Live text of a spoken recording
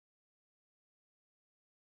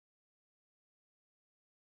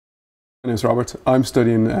My name is Robert. I'm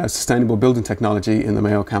studying Sustainable Building Technology in the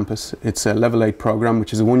Mayo campus. It's a Level 8 programme,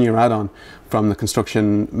 which is a one-year add-on from the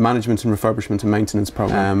Construction Management and Refurbishment and Maintenance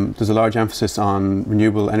programme. There's a large emphasis on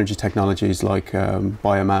renewable energy technologies like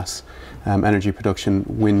biomass, energy production,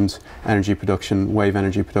 wind energy production, wave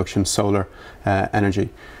energy production, solar energy.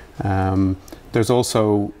 There's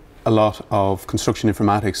also a lot of construction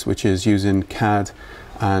informatics, which is using CAD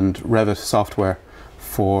and Revit software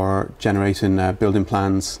for generating building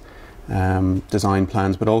plans, design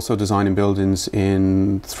plans, but also designing buildings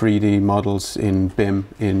in 3D models in BIM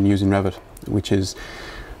in using Revit, which is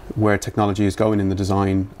where technology is going in the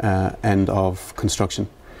design end of construction.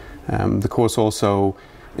 The course also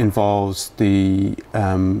involves the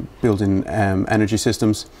building energy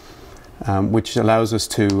systems, which allows us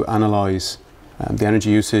to analyse the energy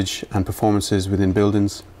usage and performances within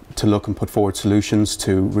buildings, to look and put forward solutions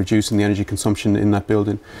to reducing the energy consumption in that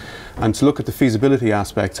building, and to look at the feasibility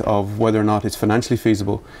aspect of whether or not it's financially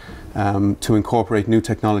feasible to incorporate new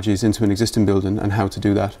technologies into an existing building and how to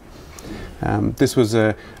do that. This was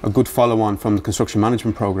a good follow-on from the construction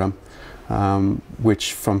management programme,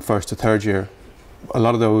 which from first to third year, a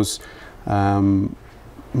lot of those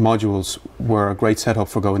modules were a great setup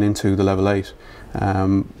for going into the Level 8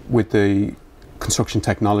 with the construction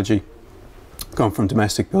technology going from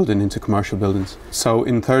domestic building into commercial buildings. So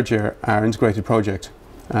in third year, our integrated project,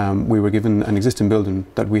 we were given an existing building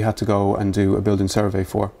that we had to go and do a building survey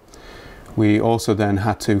for. We also then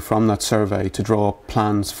had to, from that survey, to draw up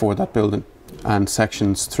plans for that building and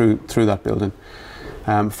sections through that building.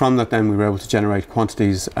 From that then we were able to generate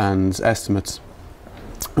quantities and estimates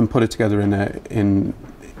and put it together in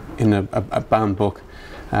a bound book,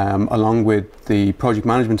 along with the project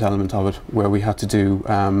management element of it, where we had to do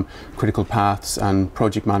critical paths and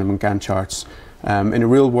project management Gantt charts in a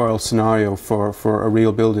real world scenario for a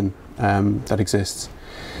real building that exists.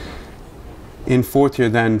 In fourth year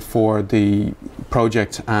then, for the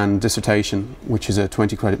project and dissertation, which is a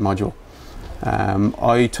 20 credit module,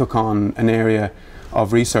 I took on an area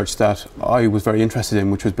of research that I was very interested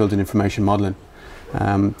in, which was building information modelling.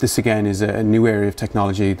 This again is a new area of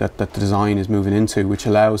technology that the design is moving into, which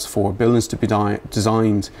allows for buildings to be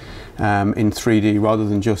designed in 3D rather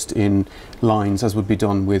than just in lines as would be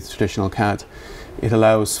done with traditional CAD. It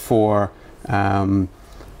allows for a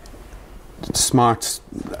smart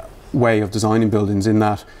way of designing buildings, in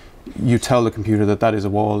that you tell the computer that that is a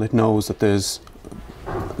wall, it knows that there's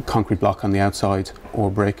a concrete block on the outside or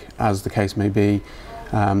brick, as the case may be.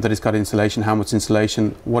 That it's got insulation, how much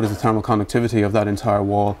insulation, what is the thermal conductivity of that entire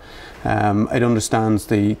wall. It understands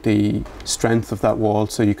the strength of that wall,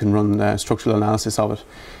 so you can run structural analysis of it,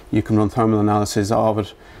 you can run thermal analysis of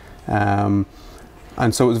it. And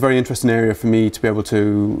so it was a very interesting area for me to be able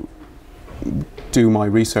to do my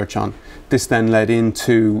research on. This then led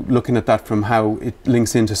into looking at that from how it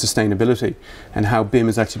links into sustainability, and how BIM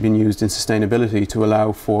has actually been used in sustainability to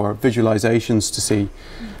allow for visualizations to see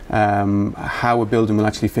how a building will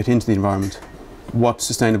actually fit into the environment. What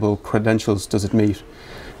sustainable credentials does it meet?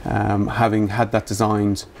 Having had that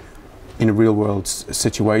designed in a real world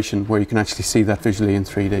situation where you can actually see that visually in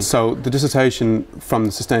 3D. So the dissertation from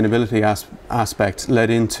the sustainability aspect led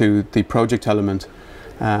into the project element,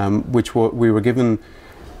 which we were given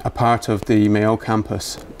a part of the Mayo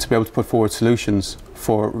campus to be able to put forward solutions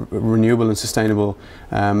for renewable and sustainable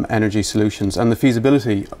energy solutions, and the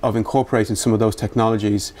feasibility of incorporating some of those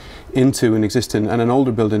technologies into an existing and an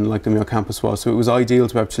older building like the Mayo campus was. So it was ideal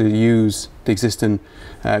to actually use the existing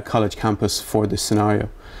college campus for this scenario.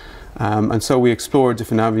 And so we explored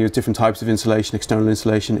different avenues, different types of insulation, external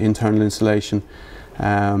insulation, internal insulation,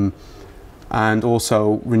 and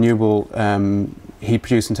also renewable heat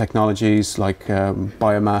producing technologies like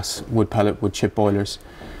biomass, wood pellet, wood chip boilers,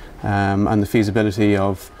 and the feasibility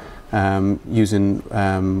of using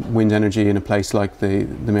wind energy in a place like the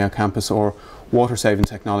Mayo campus, or water saving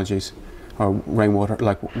technologies, or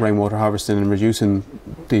rainwater harvesting, and reducing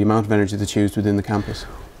the amount of energy that's used within the campus.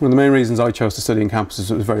 One of the main reasons I chose to study in campus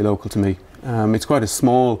is it was very local to me. It's quite a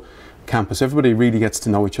small campus. Everybody really gets to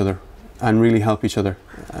know each other and really help each other.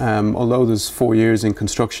 Although there's 4 years in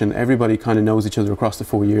construction, everybody kind of knows each other across the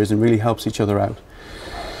 4 years and really helps each other out.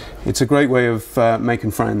 It's a great way of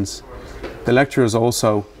making friends. The lecturers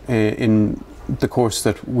also, in the course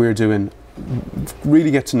that we're doing,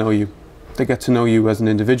 really get to know you. They get to know you as an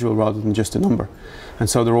individual rather than just a number. And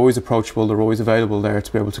so they're always approachable, they're always available there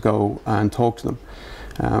to be able to go and talk to them.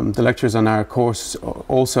 The lecturers on our course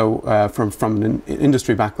also from an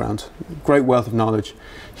industry background, great wealth of knowledge,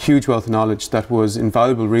 huge wealth of knowledge that was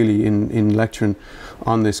invaluable really in lecturing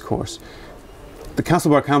on this course. The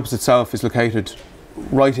Castlebar campus itself is located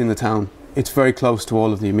right in the town. it's very close to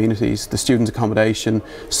all of the amenities, the student accommodation,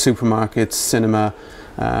 supermarkets, cinema,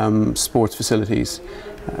 sports facilities.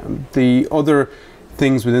 The other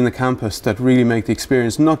things within the campus that really make the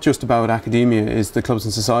experience not just about academia is the clubs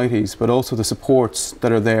and societies, but also the supports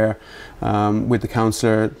that are there with the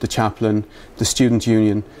counsellor, the chaplain, the student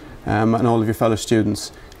union, and all of your fellow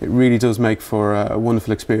students. It really does make for a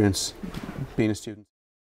wonderful experience being a student.